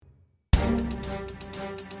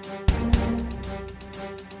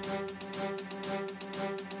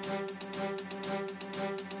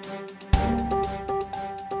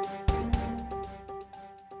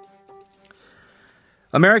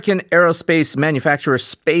American aerospace manufacturer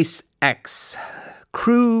SpaceX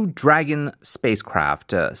Crew Dragon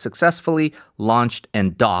spacecraft successfully launched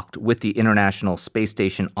and docked with the International Space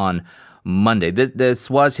Station on Monday. This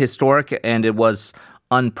was historic, and it was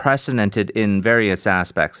unprecedented in various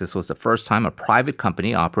aspects. This was the first time a private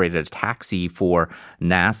company operated a taxi for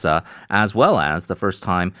NASA, as well as the first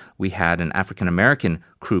time we had an African-American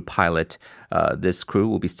crew pilot. This crew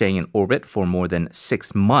will be staying in orbit for more than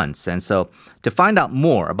 6 months. And so to find out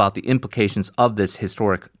more about the implications of this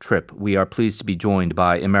historic trip, we are pleased to be joined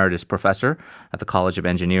by Emeritus Professor at the College of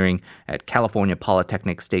Engineering at California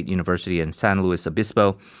Polytechnic State University in San Luis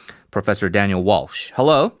Obispo, Professor Daniel Walsh.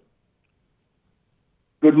 Hello.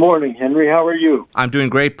 Good morning, Henry. How are you? I'm doing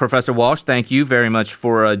great, Professor Walsh. Thank you very much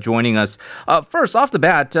for joining us. First, off the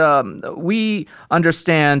bat, we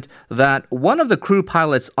understand that one of the crew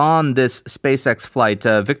pilots on this SpaceX flight,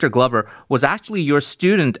 Victor Glover, was actually your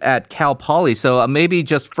student at Cal Poly. So maybe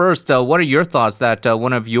just first, what are your thoughts that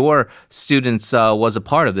one of your students was a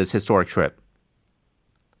part of this historic trip?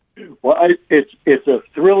 Well, it's a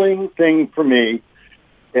thrilling thing for me.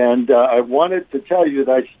 And I wanted to tell you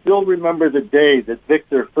that I still remember the day that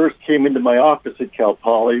Victor first came into my office at Cal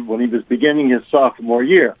Poly when he was beginning his sophomore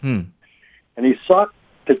year. And he sought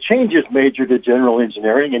to change his major to general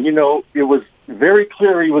engineering. And, it was very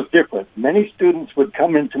clear he was different. Many students would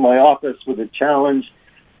come into my office with a challenge,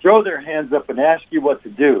 throw their hands up and ask you what to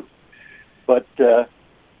do. But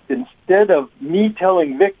instead of me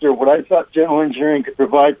telling Victor what I thought general engineering could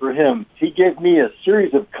provide for him, he gave me a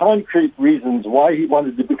series of concrete reasons why he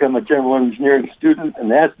wanted to become a general engineering student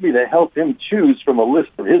and asked me to help him choose from a list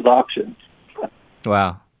of his options.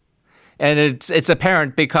 Wow. And it's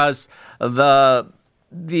apparent because the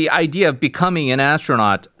idea of becoming an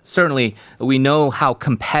astronaut, certainly we know how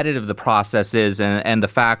competitive the process is, and the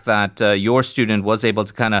fact that your student was able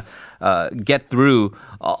to kind of get through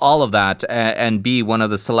all of that and be one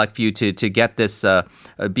of the select few to get this,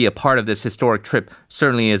 be a part of this historic trip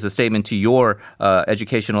certainly is a statement to your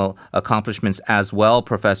educational accomplishments as well,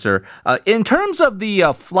 Professor. In terms of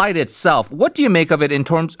the flight itself, what do you make of it in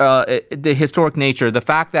terms of the historic nature, the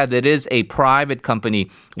fact that it is a private company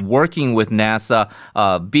working with NASA,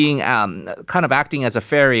 being kind of acting as a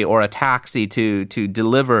ferry or a taxi to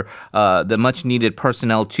deliver the much-needed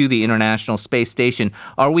personnel to the International Space Station?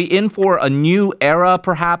 Are we in for a new era,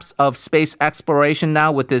 perhaps, of space exploration now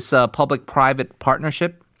with this public-private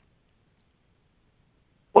partnership?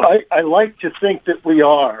 Well, I like to think that we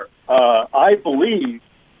are. I believe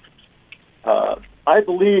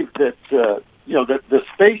that that the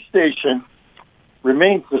space station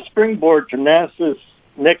remains the springboard to NASA's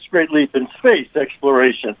next great leap in space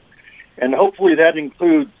exploration, and hopefully that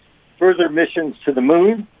includes further missions to the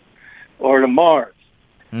moon or to Mars.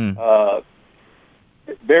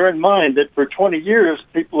 Bear in mind that for 20 years,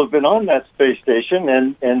 people have been on that space station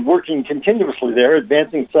and working continuously there,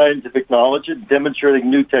 advancing scientific knowledge and demonstrating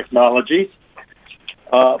new technologies.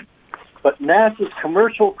 But NASA's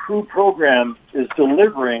commercial crew program is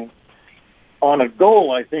delivering on a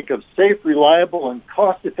goal, I think, of safe, reliable, and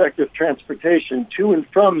cost-effective transportation to and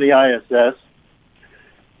from the ISS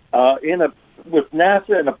with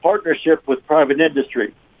NASA in a partnership with private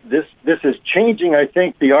industry. This is changing, I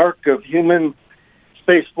think, the arc of human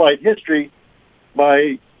spaceflight history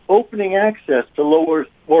by opening access to low Earth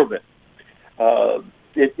orbit.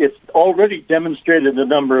 It's already demonstrated a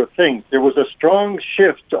number of things. There was a strong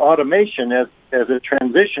shift to automation as a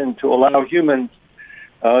transition to allow humans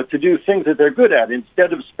to do things that they're good at.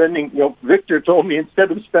 Instead of spending, Victor told me,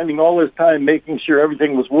 instead of spending all his time making sure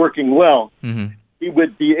everything was working well, he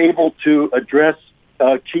would be able to address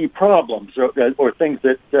key problems or things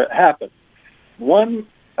that happen.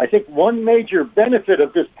 I think one major benefit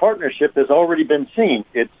of this partnership has already been seen.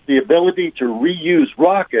 It's the ability to reuse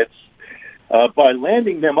rockets by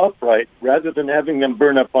landing them upright rather than having them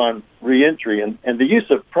burn up on reentry. And the use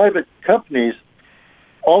of private companies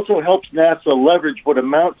also helps NASA leverage what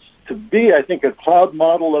amounts to be, I think, a cloud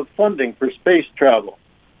model of funding for space travel.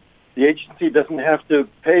 The agency doesn't have to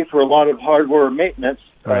pay for a lot of hardware or maintenance,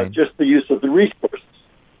 just the use of the resources.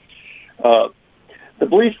 The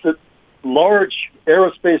belief that large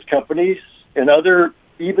aerospace companies and other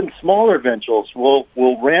even smaller ventures will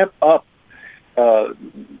ramp up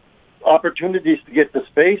opportunities to get to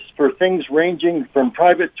space for things ranging from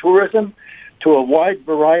private tourism to a wide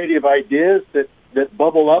variety of ideas that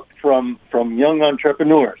bubble up from young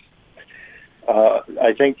entrepreneurs.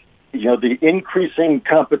 I think the increasing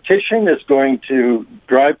competition is going to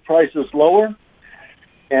drive prices lower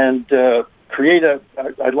and create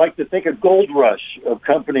I'd like to think, a gold rush of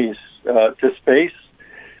companies to space.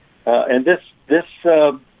 And this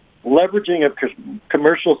leveraging of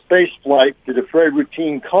commercial space flight to defray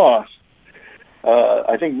routine costs,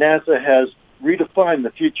 I think NASA has redefined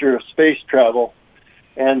the future of space travel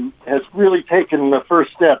and has really taken the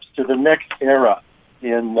first steps to the next era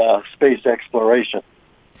in space exploration.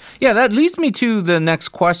 Yeah, that leads me to the next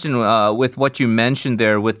question with what you mentioned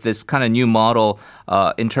there with this kind of new model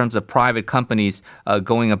in terms of private companies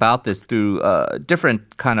going about this through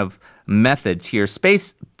different kind of methods here.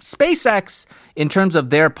 SpaceX, in terms of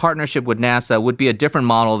their partnership with NASA, would be a different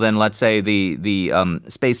model than, let's say, the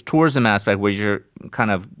space tourism aspect, where you're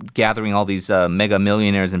kind of gathering all these mega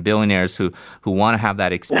millionaires and billionaires who want to have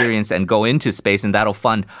that experience and go into space, and that'll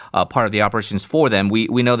fund part of the operations for them.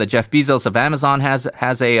 We know that Jeff Bezos of Amazon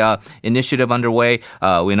has a initiative underway.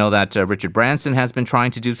 We know that Richard Branson has been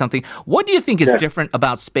trying to do something. What do you think is different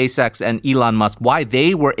about SpaceX and Elon Musk? Why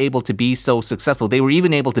they were able to be so successful? They were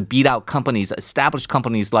even able to beat out companies, established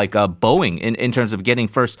companies like Boeing, in terms of getting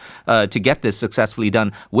first to get this successfully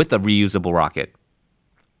done with a reusable rocket.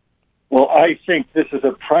 Well, I think this is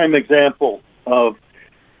a prime example of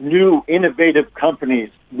new innovative companies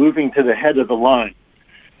moving to the head of the line.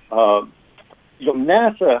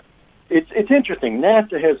 NASA, it's interesting.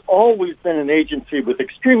 NASA has always been an agency with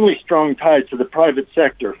extremely strong ties to the private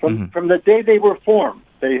sector. From the day they were formed,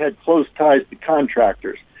 they had close ties to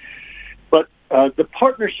contractors. But the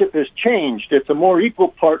partnership has changed. It's a more equal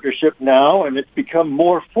partnership now, and it's become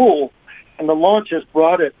more full, and the launch has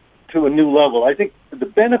brought it to a new level. I think the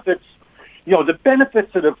benefits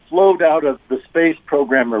that have flowed out of the space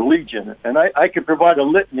program are legion, and I could provide a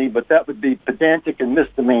litany, but that would be pedantic and miss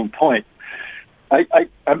the main point.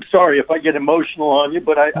 I'm sorry if I get emotional on you,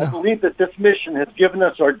 but I believe that this mission has given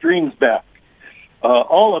us our dreams back.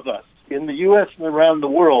 All of us in the U.S. and around the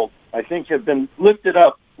world, I think, have been lifted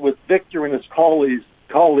up with Victor and his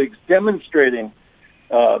colleagues demonstrating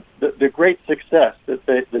the great success that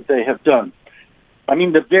they have done. I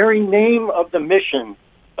mean, the very name of the mission,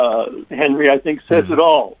 Henry, I think says it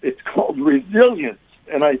all. It's called Resilience,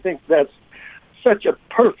 and I think that's such a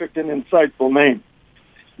perfect and insightful name.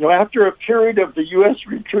 After a period of the U.S.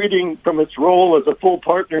 retreating from its role as a full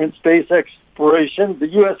partner in space exploration, the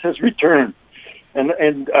U.S. has returned.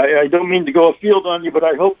 And I don't mean to go afield on you, but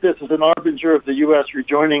I hope this is an harbinger of the U.S.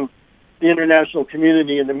 rejoining the international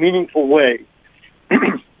community in a meaningful way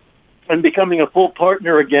and becoming a full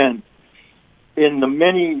partner again in the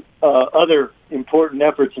many other important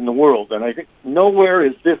efforts in the world. And I think nowhere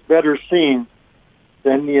is this better seen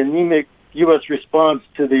than the anemic U.S. response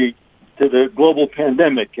to the global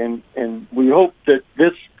pandemic. And we hope that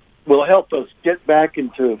this will help us get back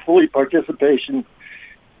into fully participating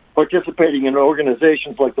in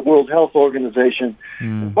organizations like the World Health Organization.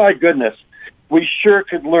 My goodness, we sure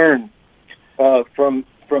could learn from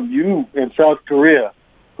you in South Korea,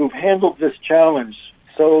 who've handled this challenge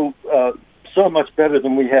so much better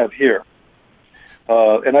than we have here.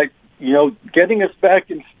 And getting us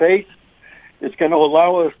back in space is going to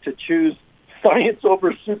allow us to choose science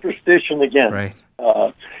over superstition again. Right.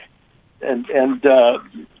 And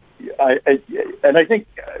I think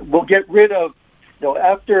we'll get rid of,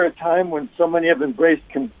 after a time when so many have embraced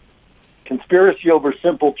conspiracy over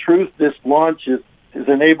simple truth, this launch has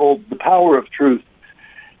enabled the power of truth.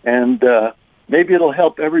 And maybe it'll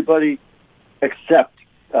help everybody accept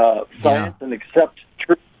science and accept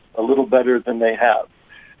truth a little better than they have.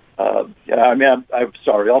 I'm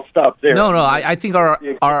sorry. I'll stop there. No. I think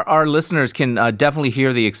our listeners can definitely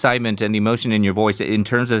hear the excitement and the emotion in your voice in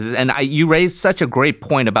terms of this. And you raised such a great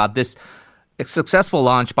point about this successful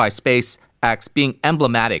launch by SpaceX being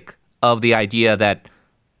emblematic of the idea that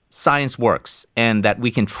science works and that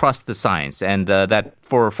we can trust the science, and that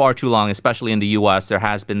for far too long, especially in the U.S., there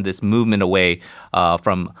has been this movement away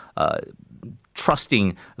from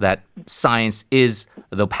trusting that science is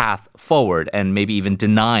the path forward and maybe even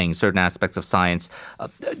denying certain aspects of science.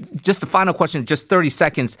 Just a final question, just 30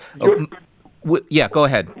 seconds. Yeah, go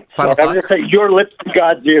ahead. Final thoughts? I was going to say, your lips to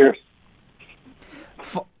God's ears.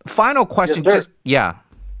 Final question, Yes,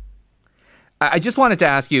 I just wanted to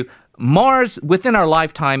ask you, Mars within our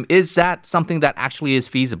lifetime, is that something that actually is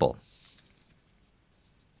feasible?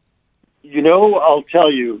 I'll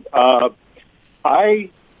tell you, I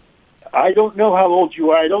don't know how old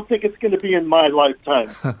you are. I don't think it's going to be in my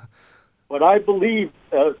lifetime. But I believe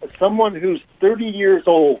someone who's 30 years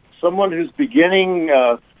old, someone who's beginning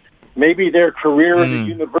maybe their career at a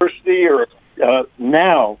university or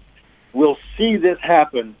now, will see this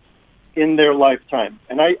happen in their lifetime.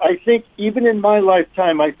 And I think even in my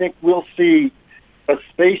lifetime, I think we'll see a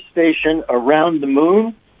space station around the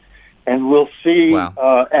moon, and we'll see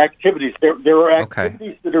activities. There are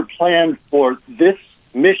activities that are planned for this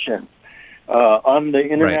mission. on the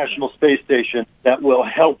International Space Station that will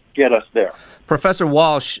help get us there. Professor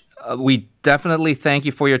Walsh, we definitely thank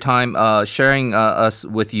you for your time sharing us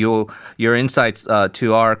with your insights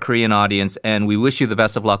to our Korean audience, and we wish you the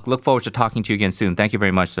best of luck. Look forward to talking to you again soon. Thank you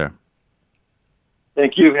very much, sir.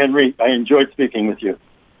 Thank you, Henry. I enjoyed speaking with you.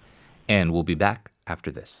 And we'll be back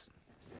after this.